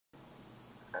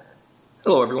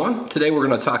Hello everyone. Today we're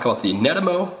going to talk about the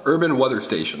Netatmo Urban Weather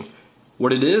Station.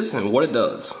 What it is and what it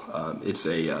does. It's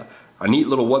a neat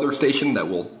little weather station that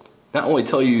will not only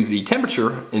tell you the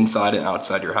temperature inside and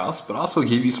outside your house, but also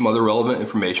give you some other relevant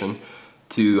information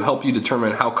to help you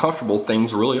determine how comfortable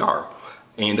things really are.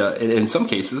 And in some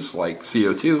cases, like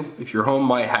CO2, if your home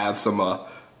might have some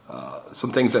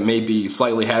things that may be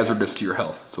slightly hazardous to your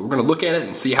health. So we're going to look at it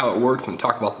and see how it works and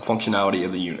talk about the functionality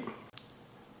of the unit.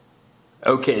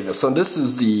 Okay, so this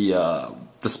is the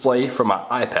display from my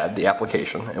iPad, the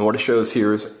application, and what it shows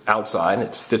here is outside,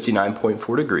 it's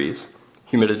 59.4 degrees,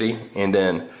 humidity, and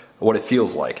then what it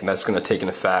feels like, and that's going to take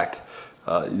into fact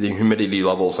the humidity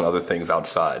levels and other things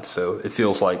outside, so it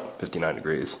feels like 59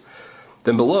 degrees.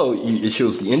 Then below, it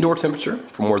shows the indoor temperature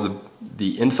from where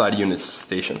the inside unit is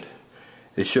stationed.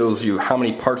 It shows you how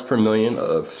many parts per million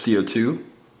of CO2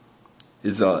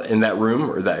 is in that room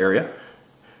or that area.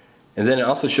 And then it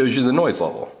also shows you the noise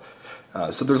level.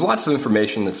 So there's lots of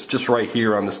information that's just right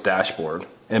here on this dashboard.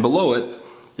 And below it,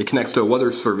 it connects to a weather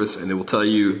service and it will tell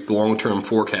you the long-term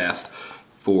forecast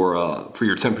for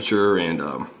your temperature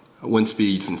and wind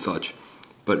speeds and such.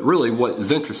 But really what is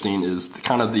interesting is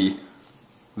kind of the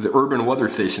urban weather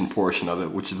station portion of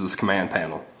it, which is this command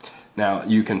panel. Now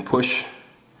you can push,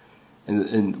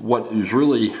 and what is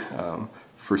really,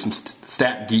 for some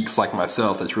stat geeks like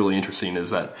myself, that's really interesting is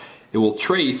that it will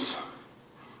trace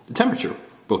the temperature,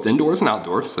 both indoors and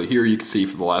outdoors. So here you can see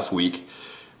for the last week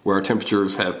where our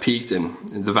temperatures have peaked in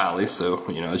the valleys. So,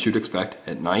 as you'd expect,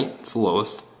 at night it's the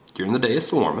lowest, during the day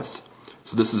it's the warmest.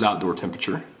 So this is outdoor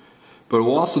temperature. But it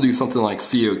will also do something like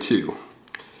CO2.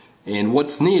 And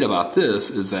what's neat about this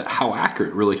is that how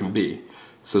accurate it really can be.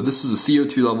 So this is the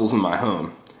CO2 levels in my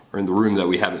home, or in the room that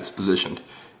we have it positioned.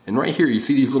 And right here you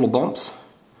see these little bumps?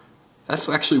 That's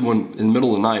actually when, in the middle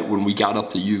of the night, when we got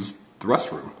up to use the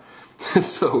restroom.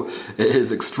 So it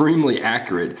is extremely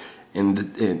accurate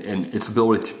in its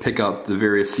ability to pick up the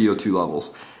various CO2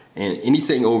 levels. And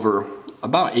anything over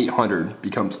about 800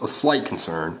 becomes a slight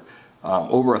concern.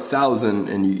 Over 1,000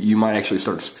 and you might actually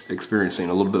start experiencing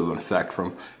a little bit of an effect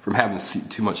from having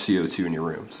too much CO2 in your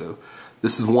room. So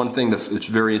this is one thing it's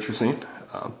very interesting.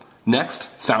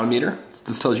 Next, sound meter.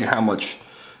 This tells you how much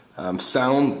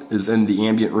sound is in the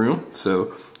ambient room.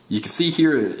 So you can see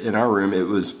here in our room it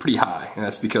was pretty high, and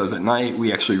that's because at night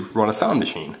we actually run a sound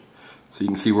machine. So you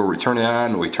can see where we turn it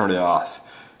on and we turn it off.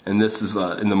 And this is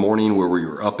in the morning where we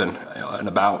were up and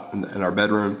about in our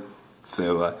bedroom.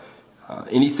 So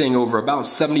anything over about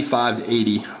 75 to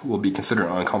 80 will be considered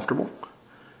uncomfortable.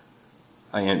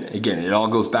 And again, it all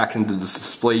goes back into this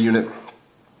display unit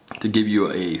to give you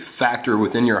a factor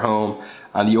within your home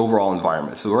on the overall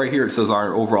environment. So right here it says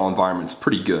our overall environment is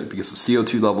pretty good because the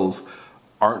CO2 levels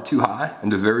aren't too high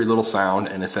and there's very little sound,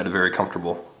 and it's at a very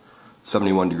comfortable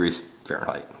 71 degrees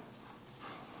Fahrenheit.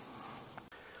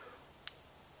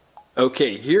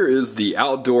 Okay, here is the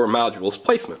outdoor module's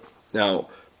placement. Now,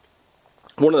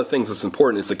 one of the things that's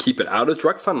important is to keep it out of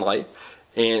direct sunlight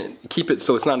and keep it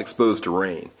so it's not exposed to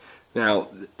rain. Now,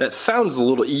 that sounds a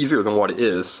little easier than what it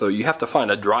is, so you have to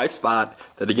find a dry spot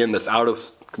that, again, that's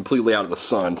completely out of the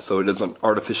sun so it doesn't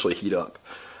artificially heat up.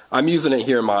 I'm using it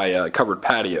here in my covered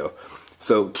patio.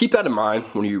 So keep that in mind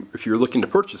if you're looking to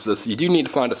purchase this. You do need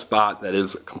to find a spot that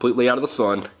is completely out of the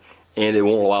sun and it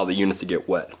won't allow the unit to get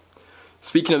wet.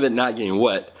 Speaking of it not getting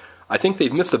wet, I think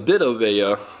they've missed a bit of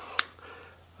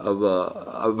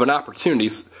an opportunity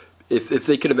if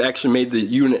they could have actually made the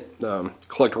unit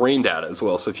collect rain data as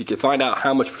well. So if you could find out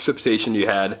how much precipitation you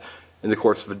had in the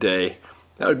course of a day,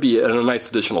 that would be a nice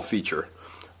additional feature.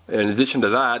 In addition to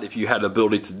that, if you had the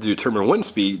ability to determine wind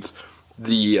speeds,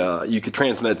 you could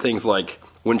transmit things like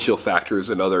wind chill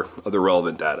factors and other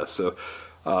relevant data. So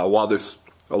while there's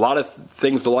a lot of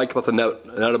things to like about the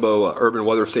Netatmo Urban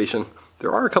Weather Station,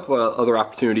 there are a couple of other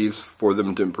opportunities for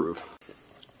them to improve.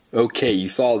 Okay, you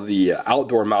saw the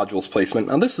outdoor modules placement.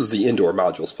 Now this is the indoor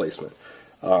modules placement.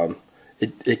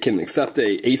 It can accept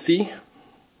a AC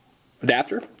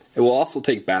adapter. It will also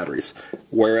take batteries,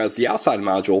 whereas the outside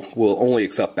module will only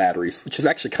accept batteries, which is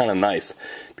actually kind of nice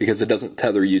because it doesn't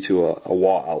tether you to a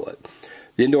wall outlet.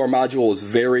 The indoor module is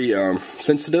very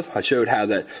sensitive. I showed how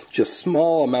that just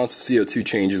small amounts of CO2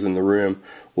 changes in the room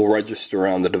will register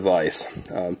on the device.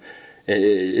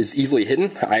 It's easily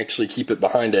hidden. I actually keep it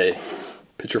behind a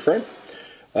picture frame.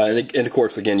 And of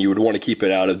course, again, you would want to keep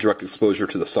it out of direct exposure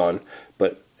to the sun,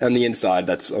 but on the inside,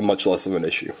 that's much less of an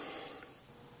issue.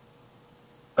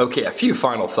 Okay, a few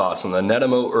final thoughts on the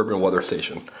Netatmo Urban Weather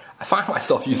Station. I find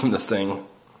myself using this thing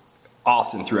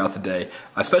often throughout the day.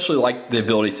 I especially like the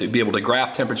ability to be able to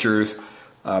graph temperatures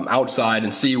outside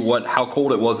and see how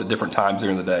cold it was at different times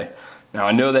during the day. Now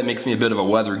I know that makes me a bit of a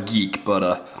weather geek,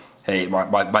 but hey,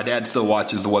 my dad still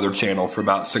watches the Weather Channel for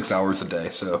about 6 hours a day,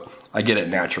 so I get it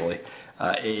naturally.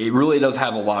 It really does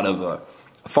have a lot of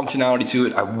functionality to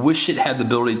it. I wish it had the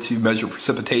ability to measure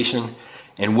precipitation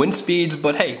and wind speeds,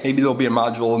 but hey, maybe there'll be a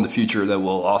module in the future that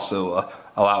will also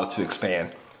allow it to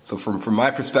expand. So from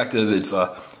my perspective, it's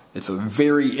a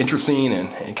very interesting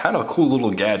and kind of a cool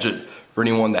little gadget for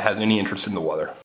anyone that has any interest in the weather.